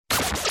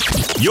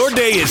Your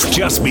day has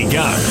just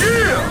begun.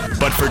 Yeah!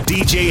 But for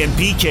DJ and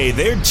PK,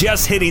 they're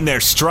just hitting their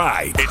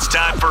stride. It's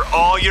time for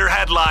all your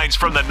headlines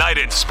from the night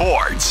in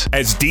sports.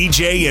 As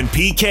DJ and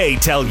PK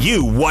tell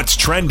you what's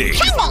trending.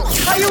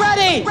 Are you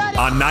ready?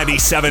 On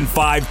 97.5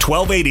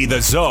 1280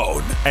 The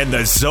Zone and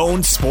The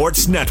Zone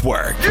Sports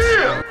Network.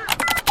 Yeah!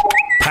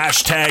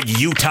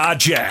 Hashtag Utah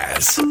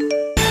Jazz.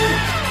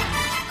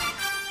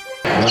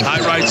 High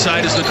right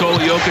side is Nikola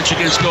Jokic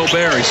against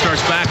Gobert. He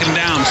starts backing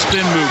down,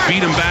 spin move,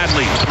 beat him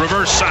badly.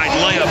 Reverse side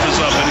layup is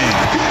up and in.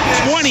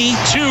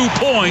 22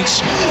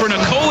 points for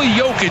Nikola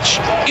Jokic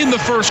in the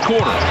first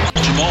quarter.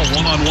 Jamal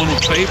one-on-one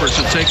with Favors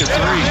to take a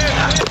three.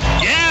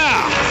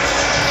 Yeah!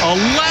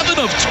 11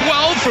 of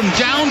 12 from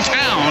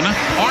downtown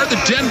are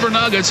the Denver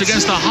Nuggets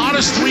against the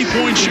hottest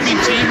three-point shooting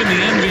team in the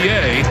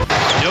NBA.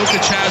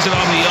 Jokic has it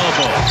on the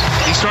elbow.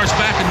 He starts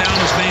backing down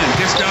his man,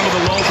 gets down to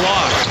the low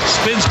block,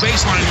 spins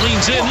baseline,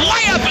 leans in,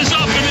 layup is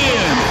up and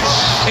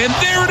in. And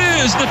there it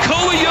is.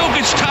 Nikola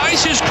Jokic ties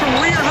his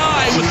career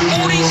high with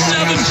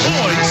 47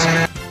 points.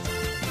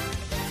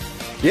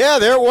 Yeah,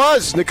 there it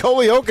was.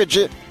 Nikola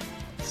Jokic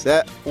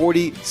at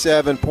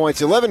 47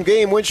 points.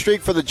 11-game win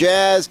streak for the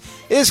Jazz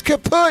is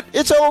kaput.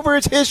 It's over.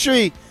 It's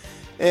history.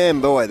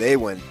 And, boy, they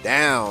went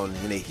down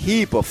in a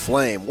heap of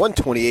flame.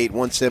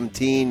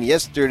 128-117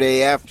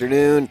 yesterday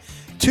afternoon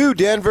to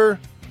Denver.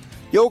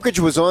 Jokic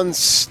was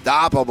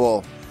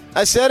unstoppable.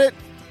 I said it.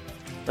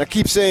 I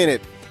keep saying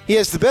it. He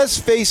has the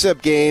best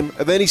face-up game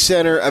of any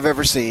center I've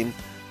ever seen.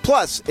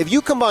 Plus, if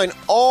you combine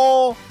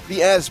all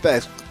the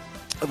aspects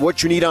of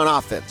what you need on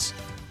offense,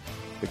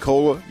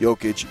 Nikola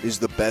Jokic is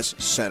the best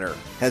center,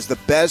 has the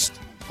best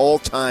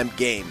all-time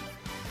game.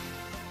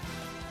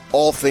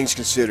 All things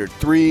considered.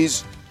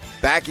 Threes,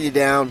 backing you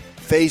down,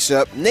 face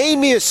up.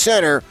 Name me a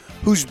center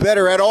who's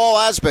better at all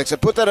aspects. I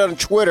put that on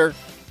Twitter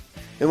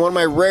in one of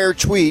my rare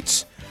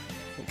tweets.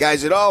 The guy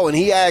said, and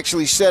he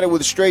actually said it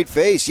with a straight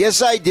face.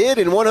 Yes, I did,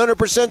 and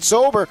 100%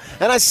 sober,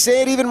 and I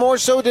say it even more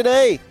so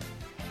today.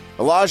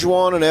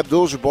 Olajuwon and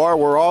Abdul-Jabbar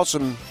were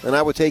awesome, and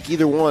I would take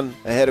either one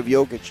ahead of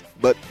Jokic,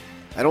 but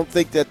I don't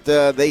think that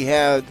they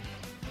had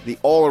the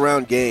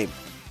all-around game.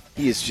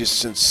 He is just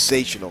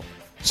sensational.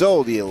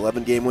 So the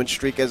 11-game win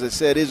streak, as I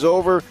said, is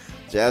over.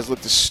 Jazz look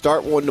to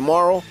start one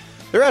tomorrow.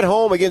 They're at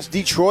home against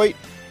Detroit.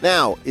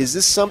 Now, is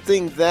this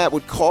something that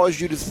would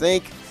cause you to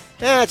think,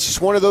 it's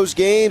just one of those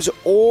games,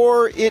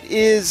 or it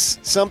is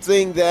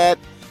something that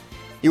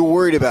you're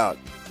worried about?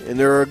 And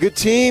they're a good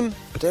team,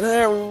 but they're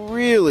not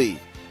really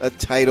a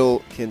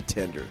title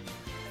contender.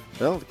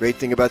 Well, the great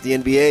thing about the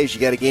NBA is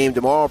you got a game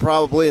tomorrow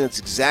probably, and that's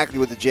exactly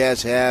what the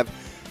Jazz have.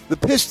 The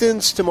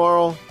Pistons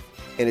tomorrow,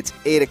 and it's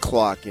 8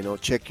 o'clock.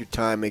 Check your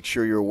time. Make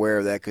sure you're aware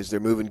of that because they're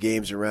moving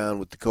games around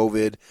with the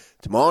COVID.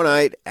 Tomorrow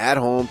night, at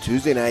home,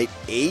 Tuesday night,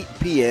 8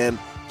 p.m.,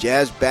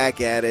 Jazz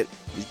back at it.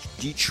 The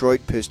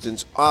Detroit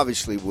Pistons,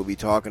 obviously, we'll be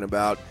talking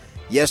about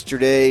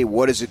yesterday,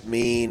 what does it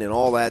mean, and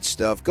all that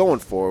stuff going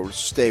forward.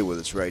 Stay with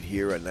us right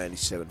here on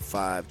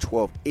 97.5,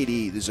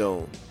 1280 The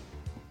Zone.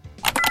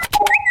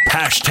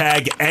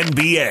 Hashtag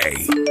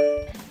NBA.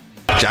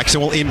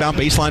 Jackson will inbound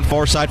baseline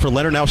far side for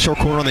Leonard. Now short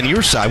corner on the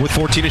near side with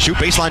 14 to shoot.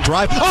 Baseline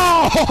drive.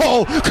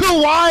 Oh!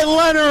 Kawhi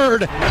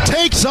Leonard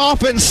takes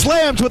off and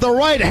slams with the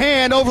right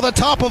hand over the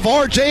top of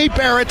R.J.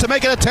 Barrett to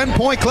make it a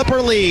 10-point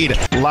Clipper lead.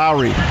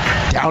 Lowry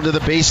down to the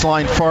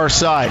baseline far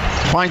side.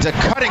 Finds a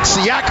cutting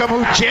Siakam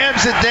who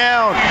jams it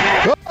down.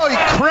 Oh, he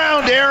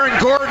crowned Aaron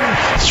Gordon.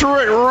 Threw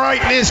it right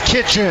in his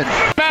kitchen.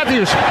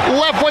 Matthews,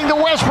 left wing to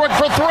Westbrook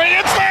for three.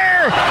 It's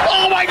there!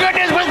 Oh my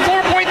goodness, with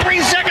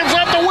 4.3 seconds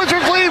left, the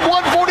Wizards lead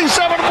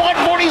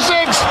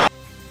 147-146.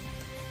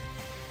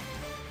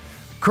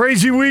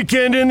 Crazy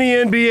weekend in the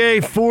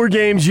NBA. 4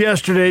 games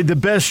yesterday. The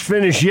best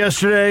finish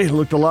yesterday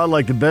looked a lot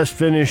like the best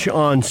finish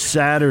on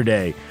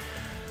Saturday.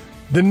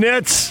 The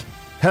Nets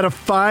had a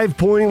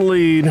 5-point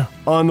lead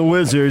on the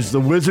Wizards. The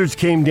Wizards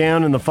came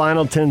down in the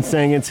final 10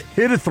 seconds,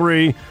 hit a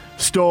three,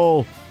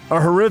 stole a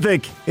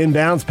horrific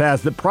inbounds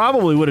pass that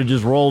probably would have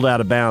just rolled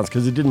out of bounds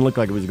because it didn't look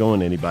like it was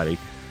going to anybody.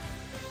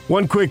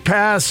 One quick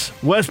pass,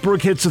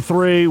 Westbrook hits a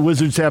three,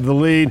 Wizards have the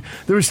lead.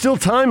 There was still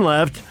time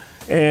left,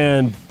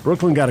 and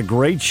Brooklyn got a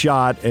great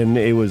shot, and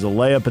it was a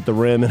layup at the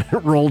rim, and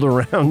it rolled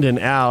around and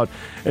out.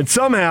 And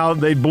somehow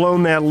they'd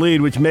blown that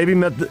lead, which maybe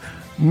made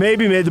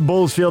the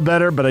Bulls feel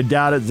better, but I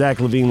doubt it. Zach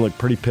LaVine looked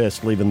pretty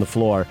pissed leaving the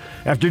floor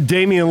after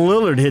Damian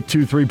Lillard hit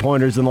 2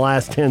 3-pointers in the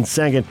last 10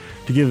 seconds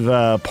to give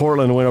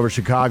Portland a win over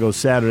Chicago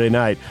Saturday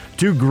night.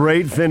 2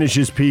 great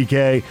finishes,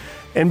 PK.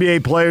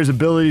 NBA players'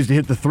 abilities to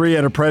hit the three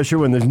under pressure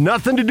when there's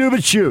nothing to do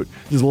but shoot.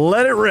 Just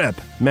let it rip.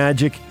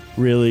 Magic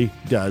really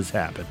does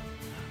happen.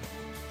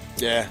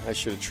 Yeah, I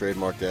should have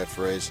trademarked that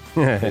phrase.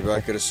 Maybe I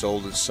could have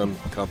sold it to some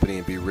company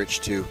and be rich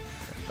too.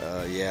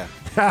 Yeah.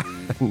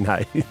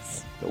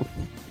 Nice.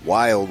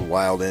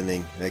 Wild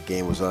ending. That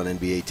game was on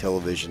NBA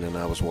television, and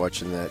I was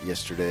watching that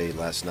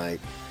last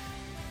night.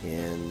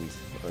 And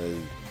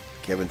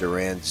Kevin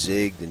Durant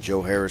zigged, and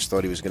Joe Harris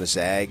thought he was going to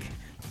zag.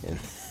 And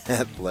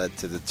that led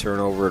to the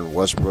turnover, and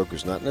Westbrook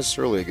was not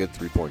necessarily a good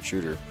three-point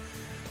shooter.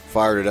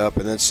 fired it up.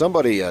 And then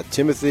somebody,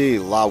 Timothy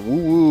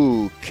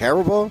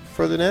Lawuwu-Karaba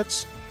for the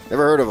Nets.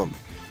 Never heard of him.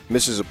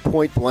 Misses a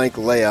point-blank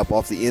layup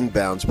off the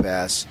inbounds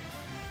pass.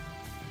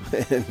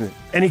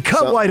 And he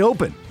cut wide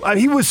open.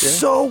 He was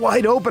so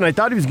wide open. I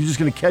thought he was just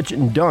going to catch it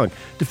and dunk.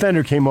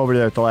 Defender came over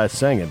there at the last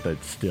second,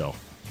 but still.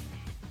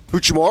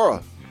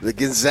 Uchimura, the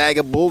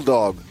Gonzaga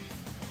Bulldog,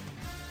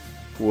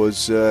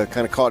 was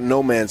kind of caught in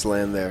no man's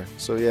land there.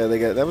 So, yeah,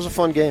 that was a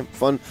fun game.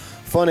 Fun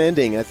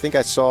ending. I think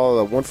I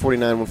saw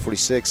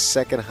 149-146,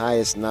 second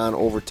highest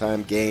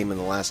non-overtime game in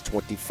the last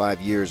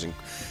 25 years in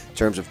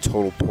terms of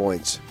total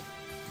points.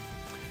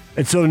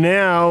 And so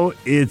now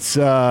it's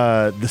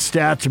the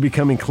stats are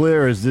becoming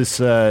clear as this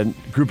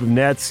group of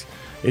Nets.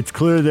 It's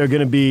clear they're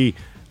going to be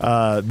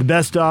the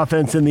best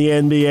offense in the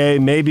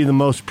NBA, maybe the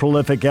most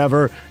prolific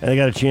ever, and they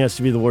got a chance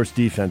to be the worst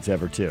defense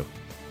ever, too.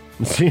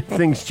 We'll see if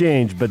things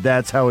change, but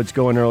that's how it's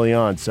going early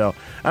on. So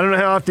I don't know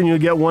how often you'll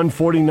get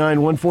 149,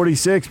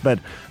 146, but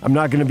I'm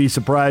not going to be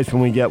surprised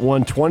when we get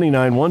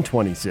 129,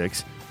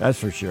 126. That's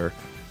for sure.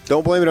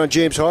 Don't blame it on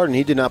James Harden.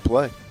 He did not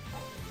play.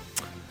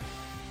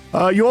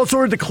 You also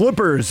heard the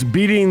Clippers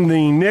beating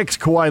the Knicks.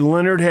 Kawhi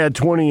Leonard had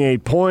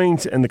 28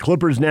 points, and the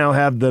Clippers now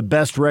have the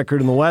best record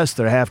in the West.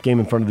 They're a half game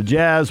in front of the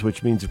Jazz,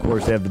 which means, of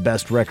course, they have the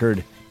best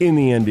record in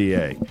the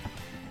NBA.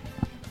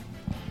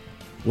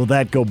 Will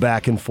that go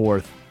back and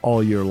forth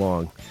all year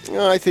long?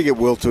 I think it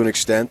will to an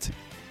extent.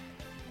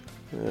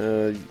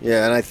 And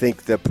I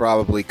think that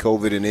probably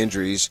COVID and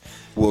injuries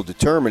will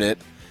determine it.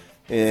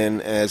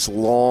 And as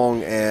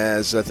long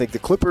as I think the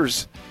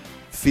Clippers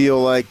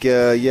feel like,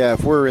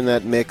 if we're in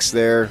that mix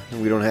there,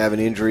 and we don't have an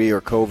injury or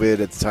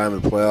COVID at the time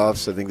of the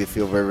playoffs, I think they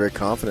feel very, very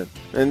confident.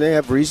 And they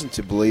have reason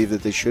to believe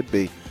that they should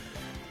be.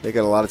 They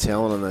got a lot of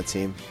talent on that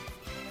team.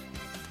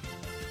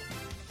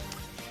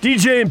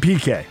 DJ and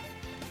PK.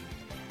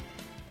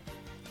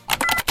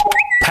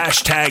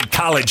 Hashtag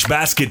college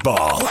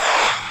basketball.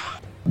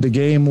 The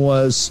game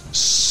was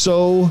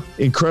so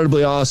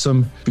incredibly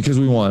awesome because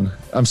we won.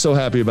 I'm so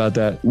happy about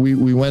that.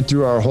 We went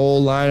through our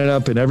whole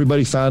lineup and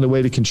everybody found a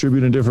way to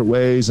contribute in different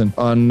ways. And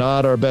on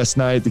not our best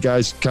night, the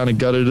guys kind of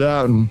gutted it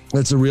out. And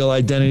that's the real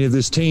identity of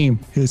this team.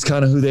 It's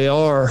kind of who they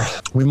are.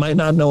 We might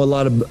not know a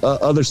lot of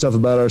other stuff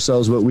about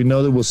ourselves, but we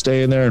know that we'll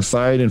stay in there and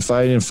fight and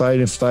fight and fight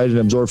and fight and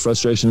absorb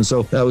frustration. And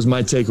so that was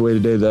my takeaway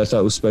today that I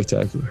thought was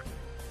spectacular.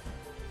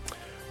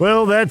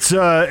 Well, that's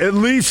at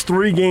least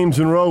 3 games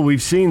in a row.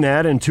 We've seen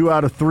that, and 2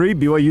 out of 3,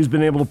 BYU's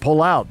been able to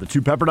pull out. The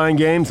 2 Pepperdine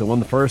games, they won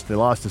the first, they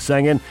lost the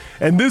second.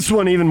 And this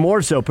one even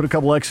more so, put a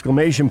couple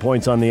exclamation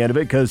points on the end of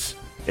it because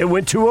it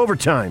went 2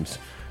 overtimes.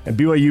 And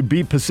BYU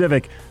beat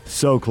Pacific,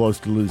 so close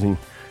to losing.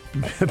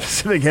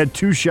 Pacific had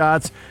 2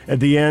 shots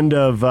at the end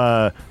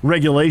of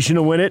regulation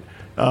to win it,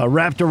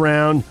 wrapped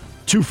around.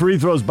 2 free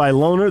throws by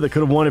Lohner that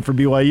could have won it for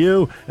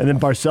BYU, and then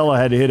Barcelo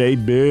had to hit a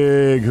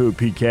big hoop,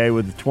 PK,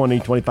 with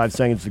 20, 25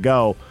 seconds to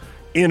go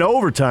in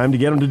overtime to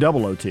get him to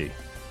double OT.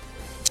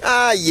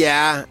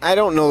 I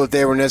don't know that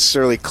they were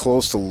necessarily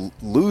close to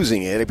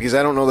losing it because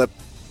I don't know that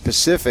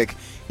Pacific,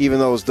 even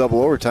though it was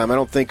double overtime, I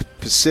don't think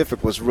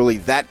Pacific was really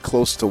that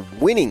close to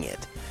winning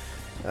it.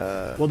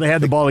 Well, they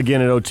had the ball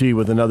again at OT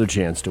with another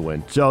chance to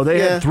win. So they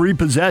had 3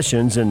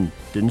 possessions and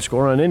didn't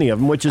score on any of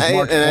them, which is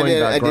Mark's point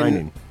about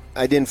grinding.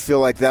 I didn't feel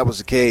like that was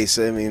the case.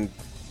 I mean,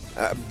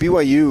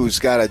 BYU's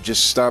got to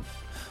just stop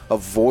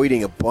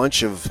avoiding a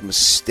bunch of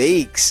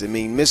mistakes. I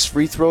mean, missed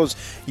free throws.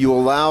 You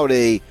allowed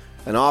an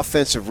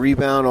offensive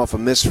rebound off a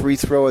missed free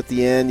throw at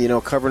the end,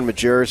 covering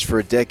Majerus for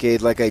a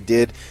decade like I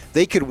did.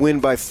 They could win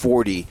by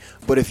 40.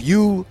 But if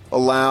you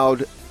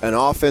allowed an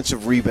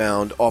offensive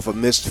rebound off a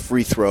missed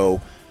free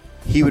throw,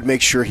 he would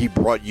make sure he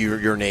brought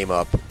your name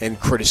up and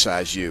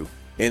criticize you.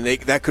 And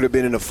that could have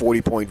been in a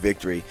 40-point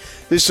victory.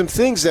 There's some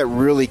things that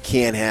really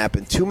can't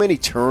happen. Too many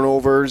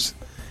turnovers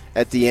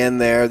at the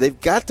end there. They've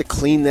got to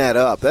clean that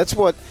up. That's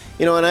what,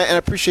 and I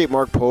appreciate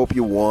Mark Pope.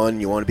 You won.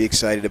 You want to be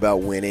excited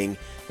about winning,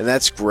 and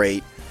that's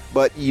great.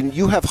 But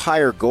you have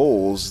higher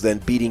goals than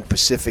beating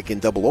Pacific in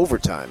double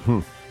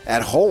overtime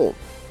at home.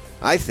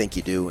 I think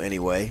you do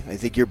anyway. I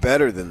think you're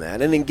better than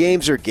that. And then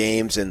games are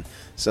games, and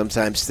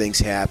sometimes things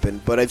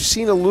happen. But I've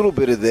seen a little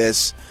bit of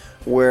this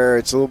where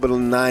it's a little bit of a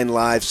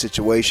 9-live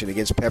situation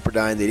against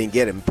Pepperdine. They didn't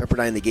get him.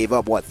 Pepperdine, they gave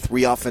up,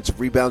 3 offensive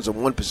rebounds in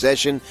 1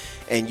 possession,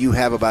 and you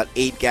have about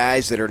 8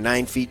 guys that are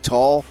 9 feet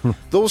tall.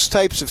 Those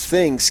types of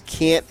things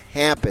can't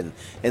happen,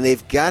 and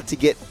they've got to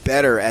get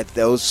better at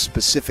those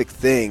specific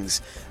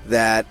things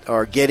that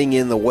are getting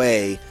in the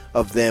way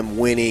of them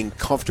winning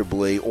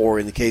comfortably, or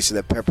in the case of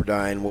that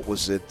Pepperdine, what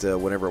was it,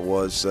 whatever it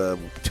was,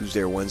 Tuesday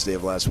or Wednesday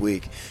of last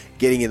week,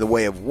 getting in the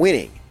way of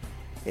winning.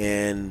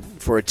 And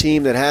for a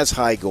team that has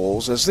high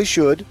goals, as they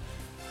should,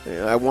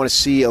 I want to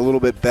see a little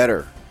bit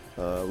better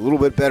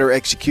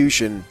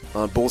execution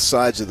on both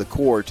sides of the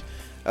court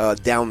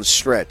down the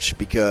stretch,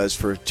 because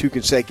for 2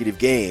 consecutive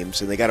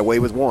games, and they got away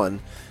with 1,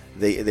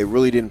 they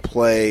really didn't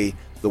play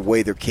the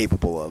way they're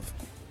capable of.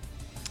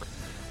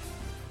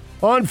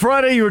 On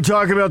Friday, you were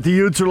talking about the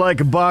Utes are like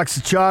a box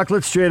of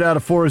chocolates straight out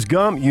of Forrest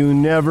Gump. You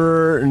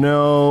never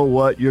know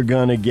what you're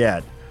going to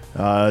get.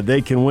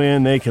 They can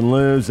win, they can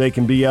lose, they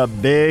can be up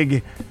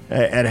big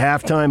at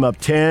halftime, up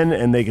 10,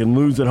 and they can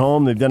lose at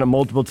home. They've done it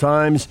multiple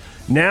times.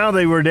 Now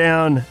they were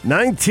down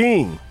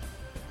 19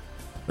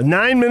 with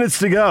 9 minutes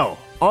to go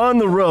on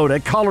the road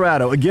at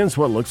Colorado against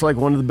what looks like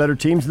one of the better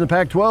teams in the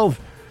Pac-12.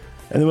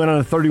 And they went on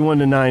a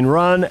 31-9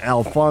 run.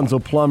 Alfonso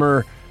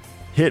Plummer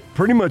hit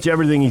pretty much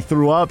everything he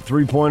threw up,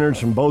 three-pointers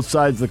from both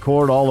sides of the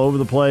court, all over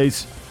the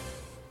place.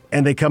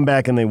 And they come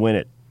back and they win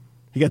it.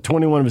 He got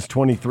 21 of his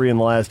 23 in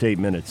the last 8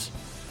 minutes.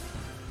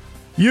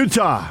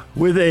 Utah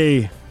with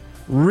a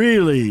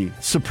really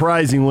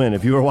surprising win.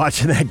 If you were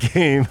watching that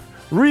game,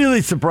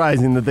 really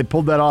surprising that they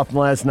pulled that off in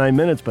the last 9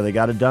 minutes, but they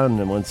got it done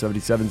and won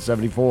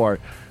 77-74.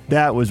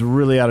 That was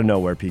really out of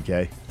nowhere,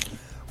 PK.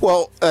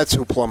 Well, that's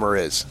who Plummer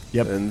is.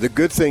 Yep. And the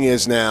good thing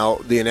is now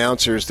the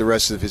announcers, the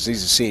rest of his,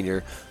 he's a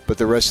senior, but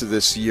the rest of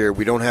this year,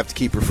 we don't have to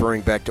keep referring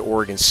back to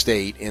Oregon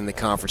State in the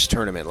conference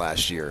tournament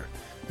last year.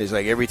 It's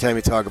like every time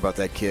you talk about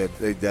that kid,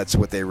 that's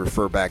what they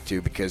refer back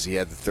to because he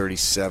had the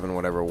 37,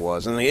 whatever it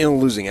was, and in a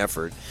losing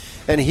effort.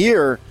 And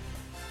here,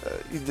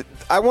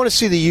 I want to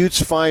see the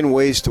Utes find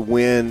ways to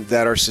win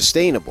that are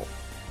sustainable.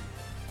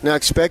 Now,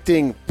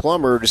 expecting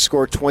Plummer to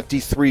score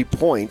 23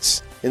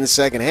 points in the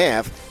second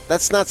half,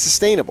 that's not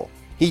sustainable.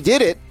 He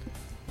did it,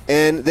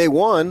 and they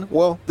won.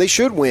 Well, they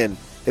should win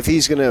if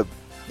he's going to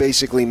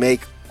basically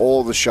make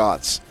all the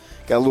shots.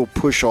 Got a little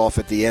push off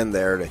at the end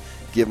there to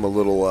give him a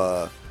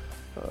little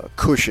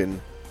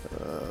cushion,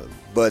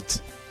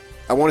 but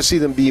I want to see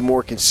them be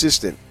more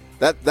consistent.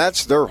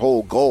 That's their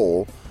whole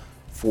goal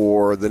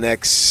for the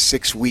next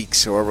 6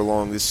 weeks, however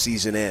long this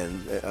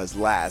season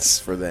lasts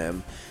for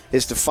them,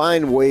 is to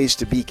find ways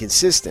to be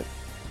consistent.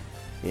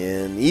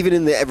 And even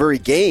in the very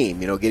game,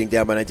 getting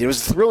down by 19, it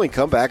was a thrilling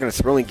comeback and a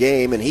thrilling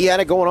game, and he had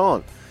it going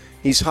on.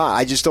 He's hot.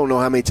 I just don't know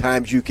how many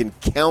times you can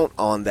count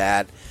on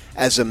that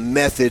as a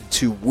method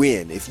to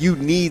win. If you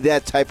need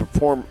that type of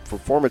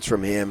performance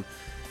from him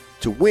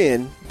to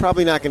win,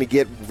 probably not going to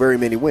get very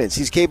many wins.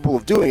 He's capable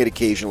of doing it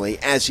occasionally,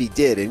 as he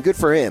did, and good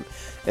for him.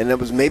 And it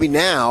was maybe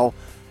now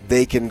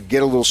they can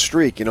get a little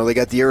streak. They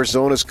got the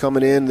Arizonas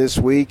coming in this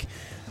week.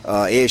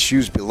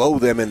 ASU's below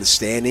them in the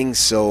standings,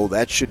 so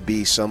that should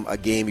be a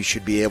game you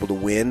should be able to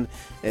win.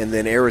 And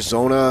then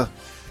Arizona,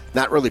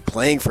 not really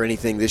playing for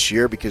anything this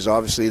year because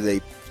obviously they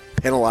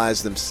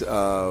penalized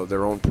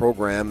their own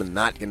program and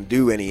not going to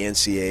do any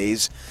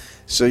NCAAs.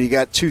 So you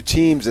got two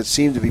teams that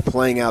seem to be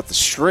playing out the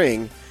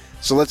string.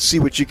 So let's see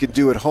what you can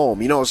do at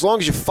home. As long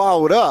as you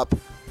follow it up,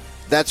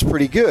 that's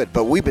pretty good.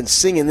 But we've been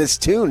singing this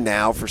tune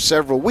now for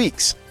several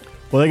weeks.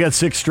 Well, they got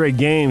 6 straight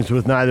games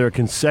with neither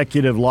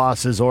consecutive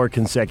losses or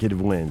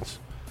consecutive wins.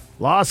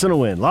 Loss and a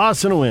win,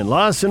 loss and a win,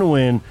 loss and a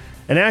win.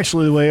 And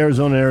actually, the way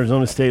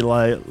Arizona State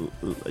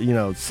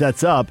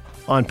sets up,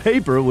 on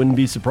paper, it wouldn't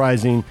be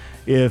surprising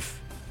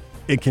if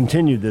it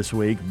continued this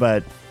week.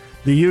 But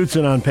the Utes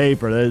and on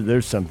paper,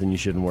 there's something you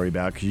shouldn't worry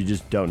about because you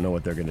just don't know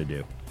what they're going to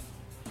do.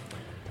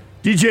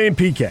 DJ and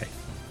PK.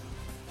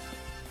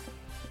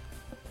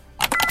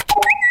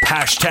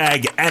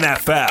 Hashtag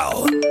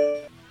NFL.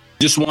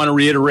 Just want to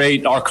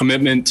reiterate our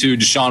commitment to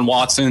Deshaun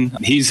Watson.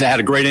 He's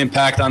had a great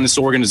impact on this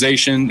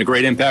organization, a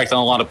great impact on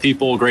a lot of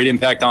people, a great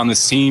impact on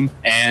this team.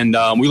 And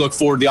we look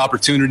forward to the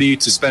opportunity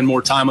to spend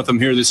more time with him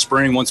here this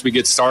spring once we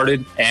get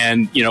started.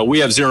 And, we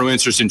have zero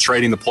interest in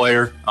trading the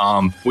player.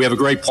 We have a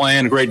great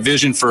plan, a great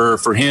vision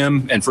for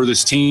him and for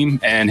this team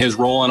and his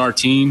role on our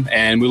team.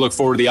 And we look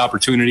forward to the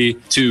opportunity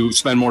to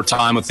spend more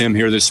time with him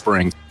here this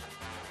spring.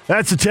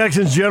 That's the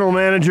Texans general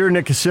manager,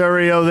 Nick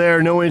Caserio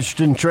there. No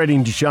interest in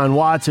trading Deshaun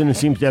Watson. He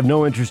seems to have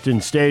no interest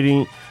in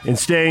staying.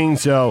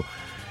 So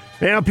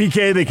now,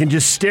 PK, they can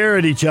just stare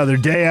at each other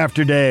day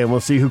after day, and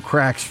we'll see who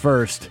cracks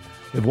first.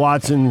 If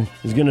Watson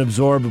is going to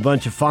absorb a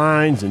bunch of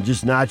fines and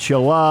just not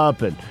show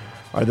up, and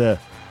are the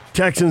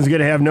Texans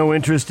going to have no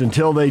interest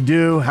until they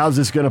do? How's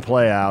this going to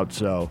play out?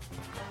 So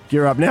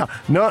gear up. Now,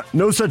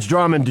 no such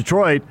drama in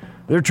Detroit.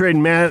 They're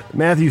trading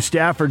Matthew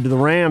Stafford to the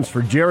Rams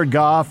for Jared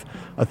Goff,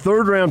 a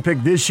third-round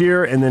pick this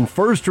year, and then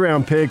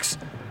first-round picks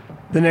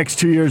the next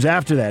 2 years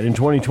after that in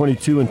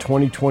 2022 and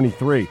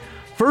 2023.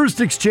 First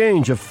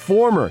exchange of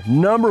former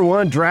number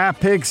 1 draft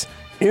picks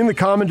in the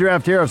common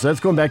draft era, so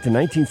that's going back to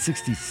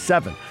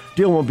 1967.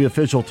 Deal won't be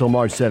official till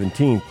March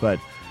 17th, but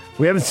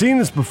we haven't seen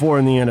this before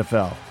in the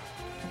NFL.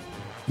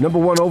 Number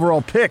 1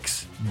 overall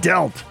picks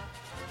dealt.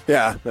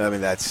 Yeah, I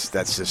mean, that's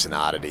just an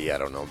oddity. I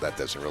don't know. That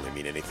doesn't really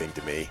mean anything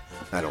to me.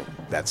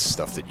 That's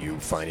stuff that you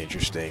find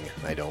interesting.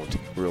 I don't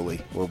really.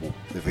 Well,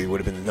 if it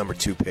would have been the number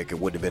 2 pick, it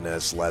would have been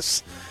as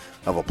less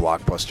of a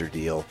blockbuster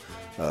deal.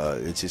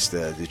 It's just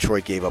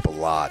Detroit gave up a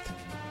lot.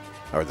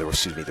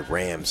 The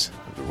Rams,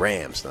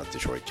 not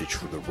Detroit.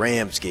 The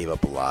Rams gave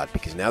up a lot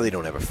because now they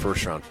don't have a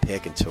first-round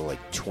pick until like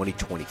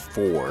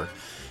 2024.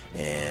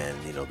 And,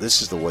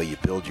 this is the way you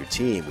build your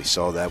team. We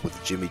saw that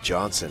with Jimmy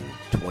Johnson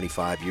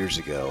 25 years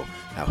ago,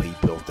 how he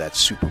built that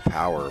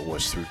superpower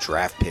was through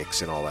draft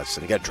picks and all that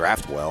stuff. You got to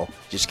draft well,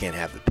 just can't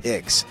have the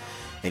picks.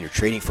 And you're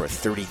trading for a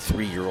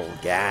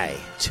 33-year-old guy,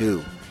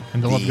 too.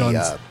 And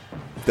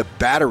the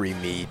battery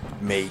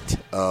mate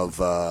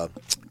of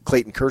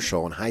Clayton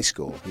Kershaw in high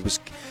school.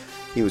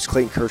 He was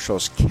Clayton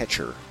Kershaw's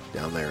catcher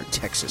down there in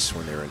Texas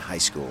when they were in high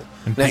school.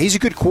 Now, he's a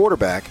good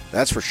quarterback,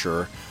 that's for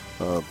sure.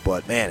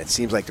 But, man, it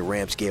seems like the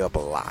Rams gave up a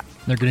lot.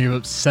 They're going to give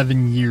up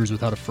 7 years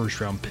without a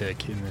first-round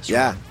pick in this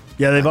round.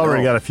 Yeah, they've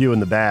already got a few in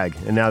the bag,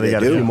 and now they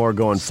got a few more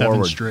going 7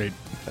 forward. straight.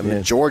 I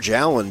mean, George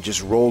Allen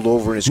just rolled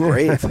over in his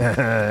grave.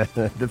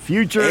 The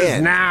future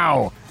is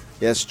now.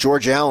 Yes,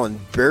 George Allen,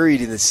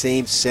 buried in the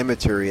same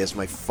cemetery as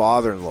my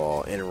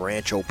father-in-law in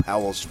Rancho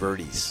Palos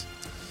Verdes.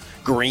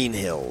 Green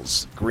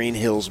Hills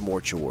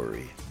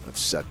Mortuary.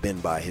 I've been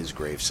by his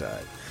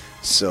graveside.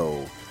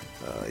 So,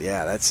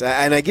 that's,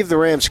 and I give the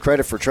Rams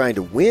credit for trying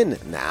to win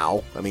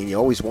now. I mean, you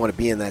always want to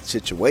be in that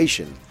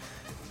situation.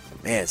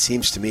 Man, it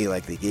seems to me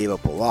like they gave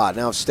up a lot.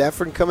 Now, if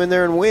Stafford can come in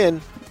there and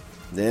win,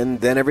 then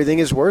everything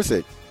is worth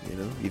it. You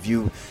know, if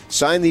you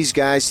sign these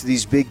guys to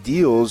these big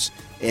deals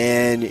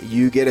and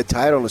you get a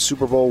title and a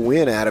Super Bowl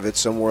win out of it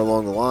somewhere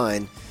along the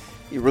line,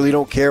 you really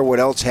don't care what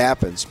else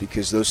happens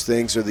because those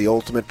things are the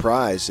ultimate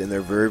prize, and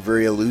they're very,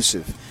 very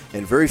elusive,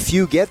 and very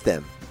few get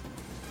them.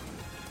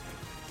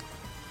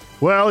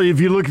 Well, if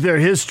you look at their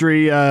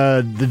history,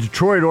 the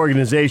Detroit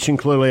organization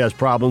clearly has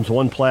problems.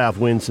 1 playoff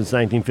win since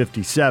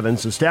 1957.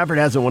 So Stafford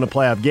hasn't won a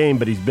playoff game,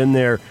 but he's been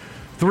there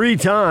 3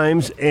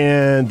 times.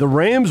 And the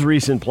Rams'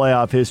 recent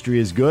playoff history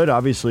is good.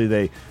 Obviously,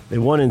 they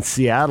won in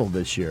Seattle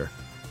this year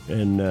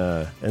and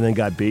then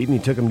got beaten.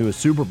 He took them to a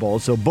Super Bowl.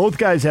 So both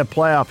guys have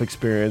playoff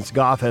experience.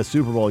 Goff has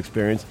Super Bowl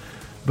experience.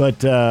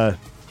 But I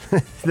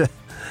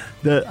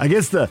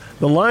guess the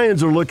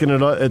Lions are looking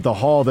at the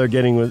haul they're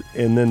getting with,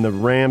 and then the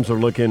Rams are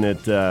looking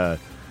at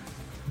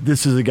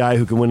this is a guy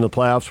who can win the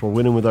playoffs. We're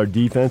winning with our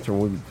defense, or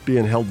we're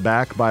being held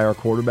back by our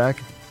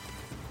quarterback.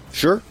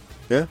 Sure,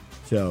 yeah.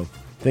 So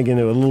thinking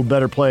of a little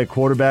better play at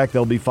quarterback,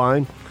 they'll be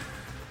fine.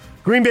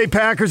 Green Bay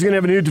Packers are going to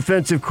have a new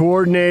defensive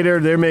coordinator.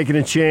 They're making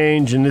a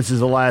change, and this is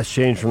the last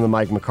change from the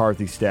Mike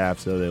McCarthy staff,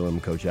 so they let him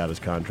coach out his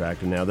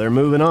contract, and now they're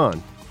moving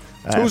on.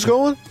 Who's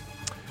going?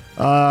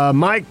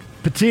 Mike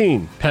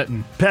Pettine.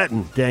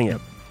 Pettin. Dang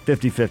it.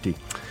 50-50.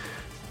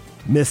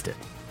 Missed it.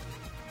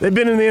 They've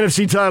been in the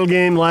NFC title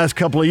game the last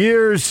couple of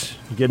years.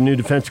 You get a new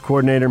defensive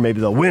coordinator, maybe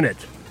they'll win it.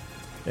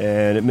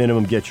 And at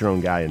minimum, get your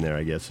own guy in there,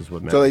 I guess, is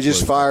what matters. So they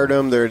just fired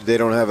him. They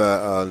don't have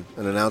an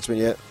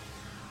announcement yet?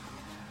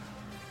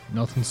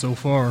 Nothing so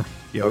far.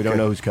 Yeah, we don't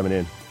know who's coming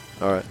in.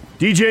 All right.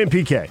 DJ and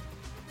PK.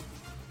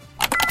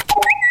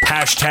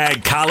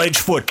 Hashtag college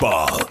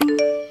football.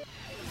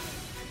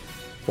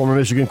 Former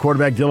Michigan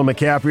quarterback Dylan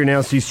McCaffrey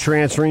announced he's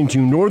transferring to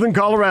Northern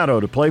Colorado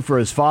to play for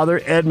his father,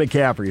 Ed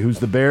McCaffrey, who's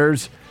the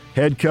Bears'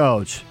 head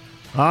coach.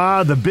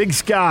 The Big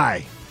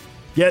Sky.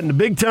 Getting the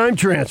big-time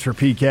transfer,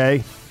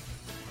 PK.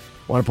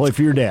 Want to play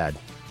for your dad.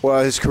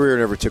 Well, his career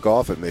never took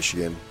off at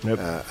Michigan Yep.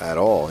 At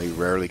all. He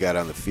rarely got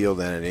on the field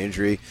and an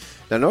injury.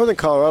 Now, Northern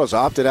Colorado's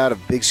opted out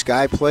of Big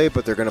Sky play,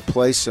 but they're going to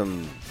play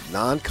some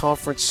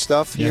non-conference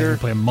stuff Yeah, here. they're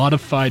play a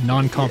modified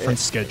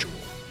non-conference schedule.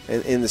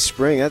 In the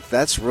spring.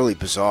 That's really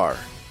bizarre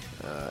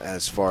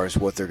as far as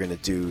what they're going to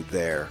do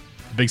there.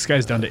 Big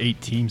Sky's down to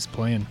 8 teams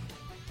playing.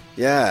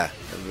 Yeah,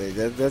 I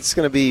mean, that's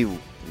going to be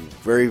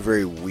very,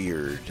 very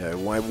weird. I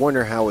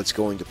wonder how it's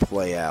going to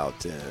play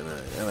out.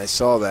 And I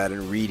saw that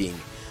in reading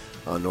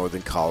on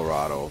Northern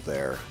Colorado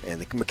there.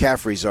 And the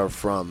McCaffreys are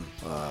from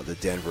the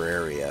Denver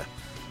area,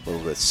 a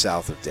little bit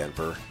south of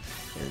Denver.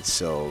 And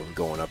so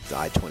going up to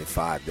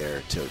I-25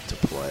 there to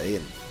play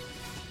and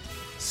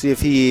see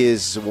if he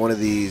is one of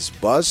these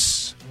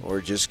busts or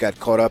just got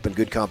caught up in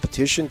good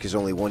competition because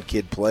only one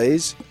kid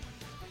plays.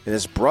 And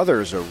his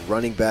brother is a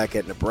running back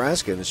at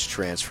Nebraska and is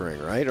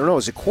transferring, right? Or no,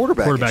 he's a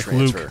quarterback transfer.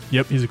 Luke.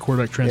 Yep, he's a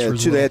quarterback transfer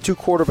as well. They had 2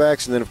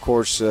 quarterbacks, and then, of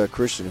course,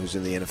 Christian, who's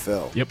in the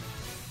NFL. Yep.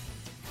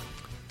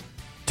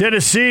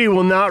 Tennessee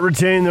will not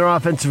retain their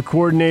offensive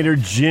coordinator,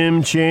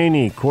 Jim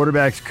Chaney.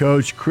 Quarterbacks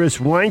coach, Chris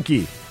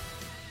Weinke.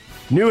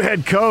 New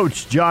head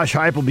coach, Josh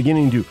Heupel,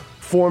 beginning to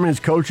form his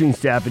coaching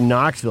staff in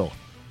Knoxville.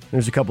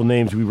 There's a couple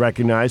names we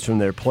recognize from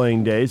their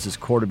playing days as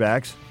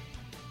quarterbacks.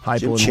 Heupel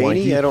Jim and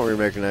Chaney? Weinke. I don't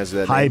recognize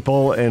that name.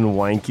 Heupel and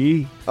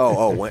Weinke.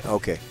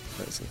 Okay.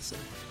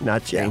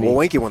 Not Chaney. Yeah, well,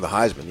 Weinke won the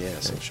Heisman,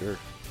 yes, I'm sure.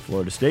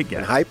 Florida State guy.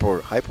 And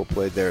Heupel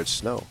played there at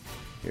Snow,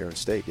 here in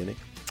State, didn't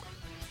he?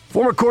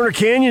 Former Corner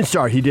Canyon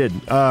star, he did.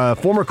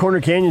 Former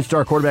Corner Canyon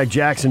star quarterback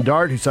Jackson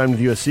Dart, who signed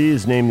with USC,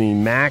 is named the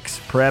Max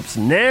Preps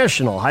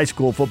National High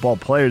School Football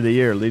Player of the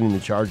Year, leading the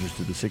Chargers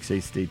to the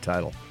 6A state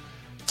title.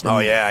 Oh,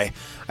 yeah.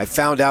 I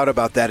found out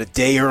about that a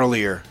day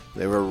earlier.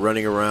 They were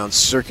running around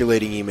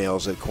circulating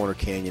emails at Corner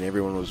Canyon.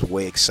 Everyone was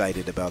way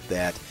excited about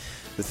that.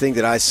 The thing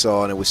that I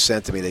saw, and it was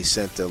sent to me, they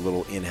sent a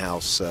little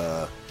in-house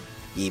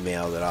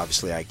email that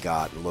obviously I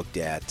got and looked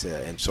at.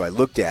 And so I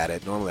looked at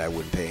it. Normally I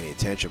wouldn't pay any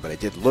attention, but I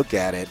did look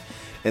at it.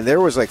 And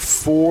there was like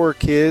 4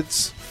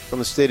 kids from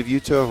the state of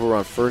Utah who were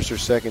on first or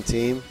second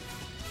team,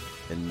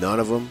 and none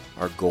of them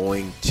are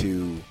going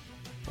to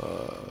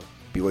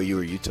BYU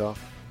or Utah.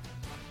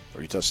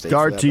 or Utah State.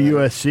 Dart to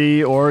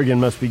USC. Oregon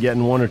must be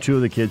getting one or two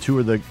of the kids.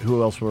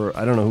 Who else were?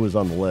 I don't know who was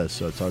on the list,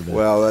 so it's hard to.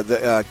 Well,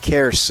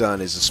 Kerr's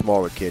son is a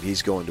smaller kid.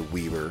 He's going to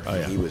Weber. Oh,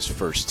 yeah. He was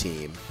first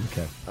team.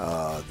 Okay.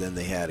 Then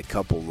they had a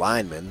couple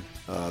linemen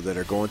that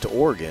are going to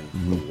Oregon.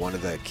 Mm-hmm. One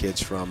of the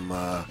kids from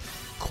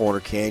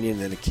Corner Canyon,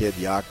 then a kid,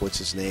 what's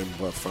his name,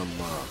 from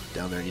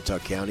down there in Utah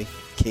County?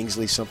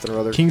 Kingsley something or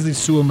other? Kingsley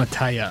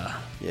Suamataya.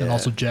 Yeah. And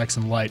also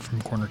Jackson Light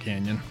from Corner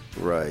Canyon.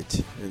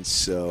 Right. And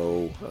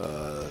so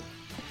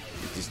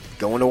just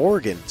going to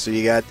Oregon. So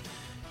you got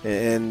 –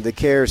 and the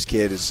Kerr's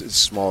kid is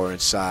smaller in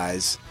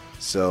size,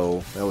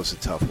 so that was a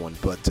tough one.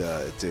 But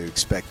to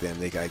expect them,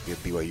 they got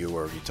BYU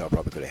or Utah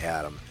probably could have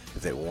had them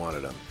if they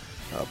wanted them.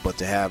 But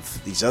to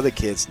have these other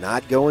kids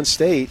not go in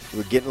state,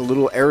 we're getting a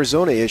little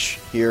Arizona-ish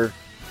here.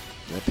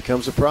 That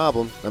becomes a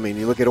problem. I mean,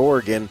 you look at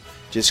Oregon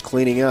just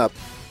cleaning up.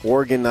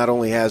 Oregon not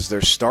only has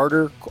their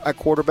starter at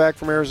quarterback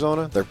from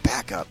Arizona, their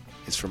backup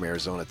is from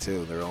Arizona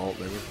too.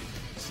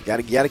 You got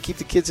to keep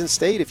the kids in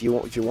state if you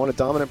want a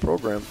dominant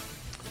program.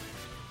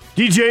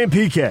 DJ and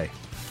PK.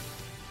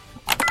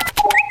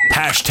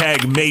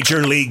 Hashtag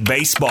Major League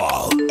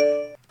Baseball.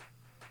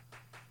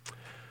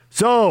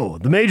 So,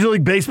 the Major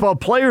League Baseball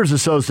Players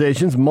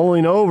Association is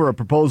mulling over a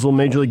proposal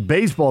Major League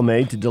Baseball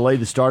made to delay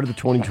the start of the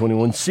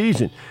 2021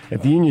 season.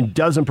 If the union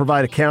doesn't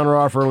provide a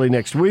counteroffer early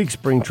next week,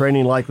 spring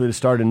training likely to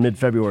start in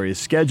mid-February is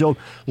scheduled.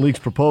 The league's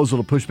proposal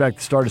to push back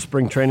the start of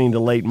spring training to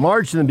late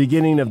March and the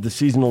beginning of the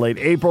season to late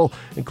April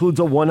includes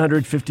a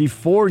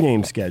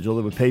 154-game schedule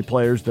that would pay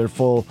players their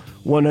full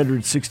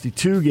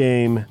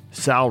 162-game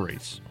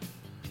salaries.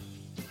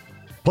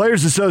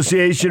 Players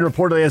Association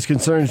reportedly has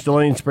concerns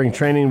delaying spring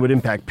training would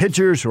impact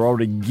pitchers who are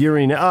already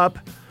gearing up,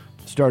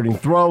 starting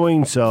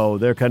throwing, so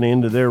they're kind of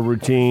into their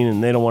routine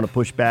and they don't want to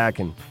push back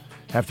and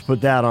have to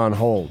put that on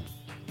hold.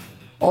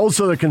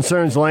 Also, their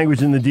concerns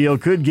language in the deal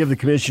could give the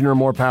commissioner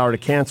more power to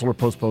cancel or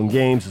postpone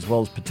games as well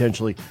as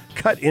potentially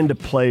cut into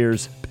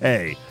players'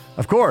 pay.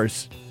 Of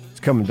course, it's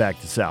coming back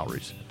to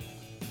salaries.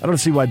 I don't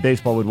see why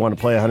baseball would want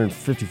to play a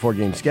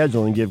 154-game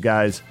schedule and give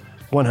guys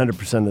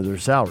 100% of their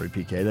salary,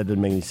 PK. That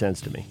doesn't make any sense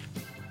to me.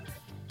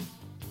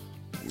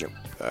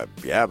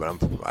 Yeah,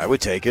 but I would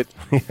take it.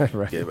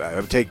 Right. Yeah, I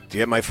would take to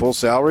get my full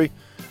salary.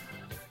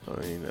 I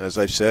mean, as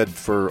I've said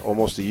for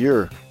almost a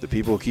year, the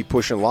people who keep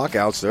pushing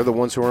lockouts, they're the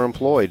ones who are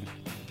employed,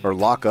 or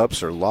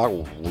lockups, or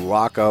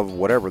lock of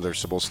whatever they're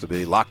supposed to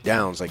be.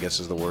 Lockdowns, I guess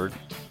is the word.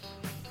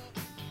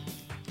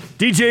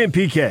 DJ and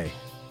PK.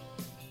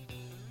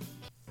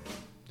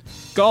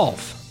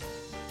 Golf.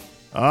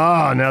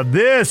 Now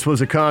this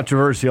was a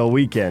controversial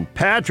weekend.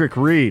 Patrick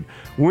Reed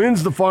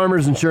wins the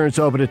Farmers Insurance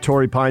Open at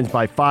Torrey Pines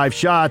by 5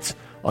 shots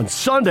on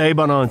Sunday,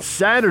 but on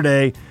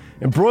Saturday,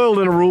 embroiled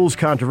in a rules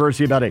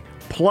controversy about a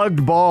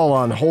plugged ball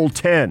on hole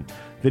 10.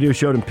 Video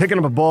showed him picking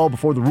up a ball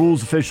before the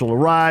rules official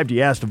arrived.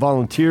 He asked a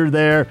volunteer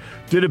there,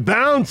 did it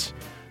bounce?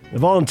 The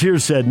volunteer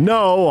said no,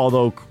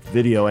 although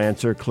video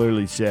answer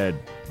clearly said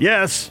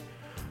yes.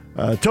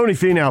 Tony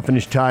Finau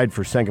finished tied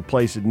for second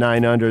place at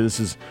 9 under.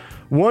 This is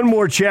one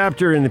more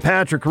chapter in the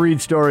Patrick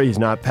Reed story. He's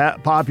not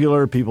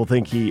popular. People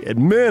think he, at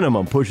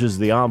minimum, pushes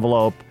the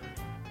envelope,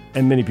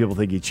 and many people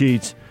think he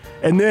cheats.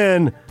 And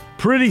then,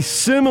 pretty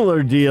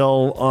similar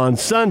deal on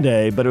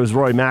Sunday, but it was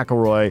Rory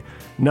McIlroy,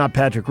 not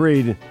Patrick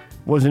Reed.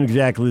 Wasn't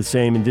exactly the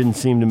same and didn't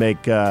seem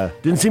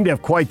to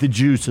have quite the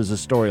juice as a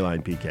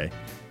storyline, PK.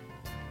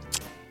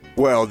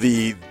 Well,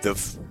 the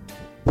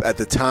at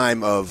the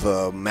time of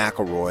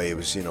McIlroy, it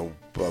was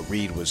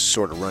Reed was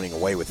sort of running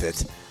away with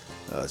it.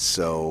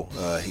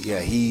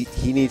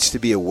 He needs to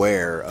be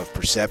aware of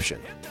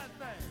perception.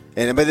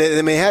 But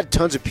they had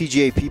tons of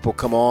PGA people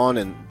come on,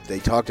 and they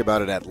talked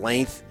about it at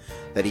length,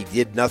 that he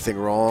did nothing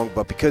wrong.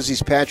 But because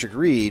he's Patrick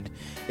Reed,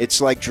 it's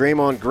like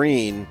Draymond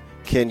Green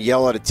can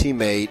yell at a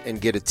teammate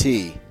and get a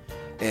tee.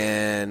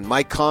 And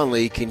Mike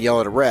Conley can yell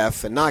at a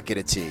ref and not get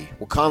a tee.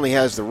 Well, Conley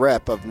has the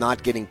rep of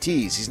not getting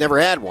tees. He's never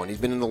had one. He's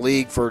been in the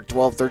league for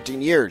 12, 13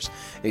 years.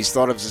 And he's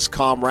thought of as this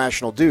calm,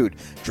 rational dude.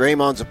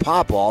 Draymond's a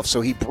pop-off,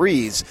 so he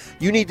breathes.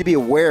 You need to be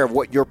aware of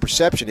what your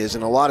perception is,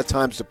 and a lot of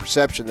times the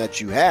perception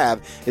that you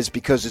have is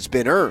because it's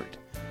been earned.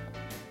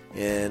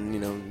 And,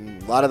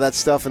 a lot of that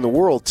stuff in the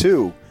world,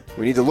 too.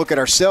 We need to look at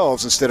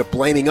ourselves instead of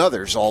blaming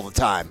others all the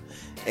time.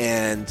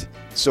 And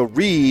so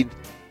Reed,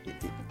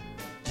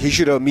 he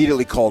should have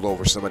immediately called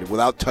over somebody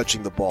without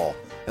touching the ball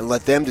and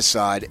let them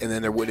decide, and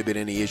then there wouldn't have been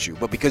any issue.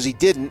 But because he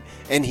didn't,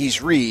 and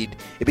he's Reed,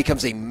 it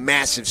becomes a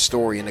massive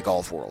story in the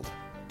golf world.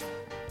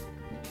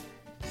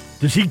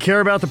 Does he care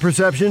about the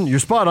perception? You're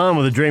spot on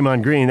with the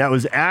Draymond Green. That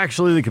was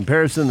actually the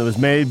comparison that was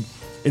made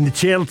in the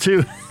Channel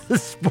 2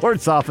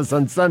 sports office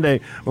on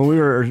Sunday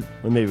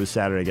maybe it was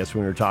Saturday, I guess,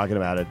 when we were talking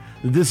about it.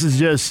 This is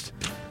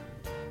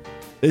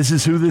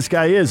who this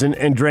guy is. And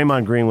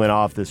Draymond Green went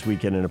off this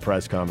weekend in a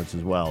press conference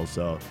as well.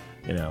 So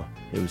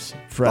It was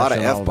fresh. A lot of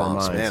on all our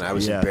F-bombs, minds. man. I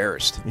was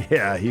embarrassed.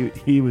 Yeah,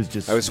 he was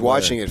just. I was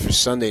watching it for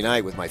Sunday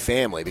night with my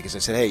family because I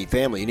said, hey,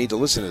 family, you need to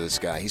listen to this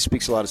guy. He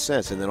speaks a lot of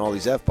sense. And then all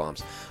these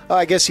F-bombs.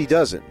 I guess he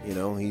doesn't.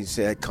 He's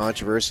had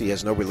controversy. He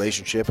has no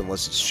relationship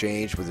unless it's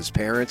changed with his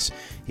parents.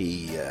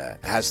 He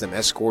has them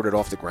escorted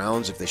off the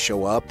grounds if they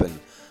show up, and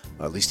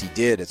at least he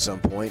did at some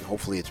point.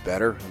 Hopefully it's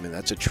better. I mean,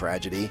 that's a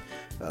tragedy.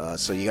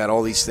 So you got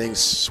all these things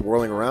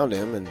swirling around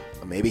him, and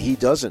maybe he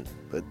doesn't.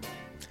 But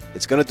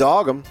it's going to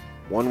dog him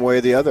one way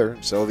or the other.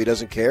 So if he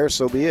doesn't care,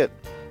 so be it.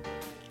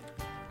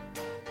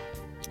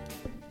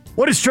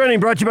 What is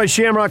trending? Brought to you by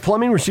Shamrock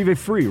Plumbing. Receive a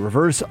free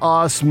reverse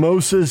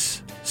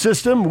osmosis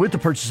system with the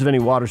purchase of any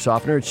water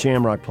softener at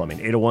Shamrock Plumbing.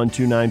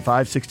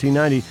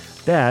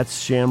 801-295-1690. That's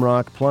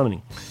Shamrock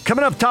Plumbing.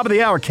 Coming up, top of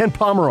the hour, Ken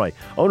Pomeroy,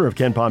 owner of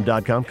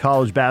KenPom.com,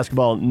 college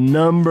basketball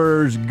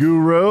numbers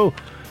guru,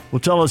 will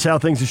tell us how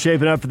things are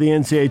shaping up for the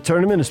NCAA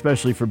tournament,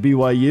 especially for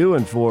BYU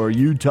and for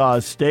Utah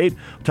State.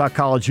 We'll talk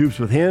college hoops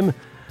with him.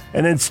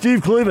 And then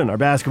Steve Cleveland, our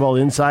basketball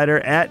insider,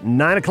 at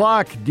 9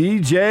 o'clock.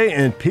 DJ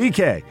and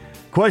PK.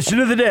 Question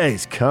of the day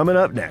is coming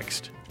up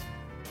next.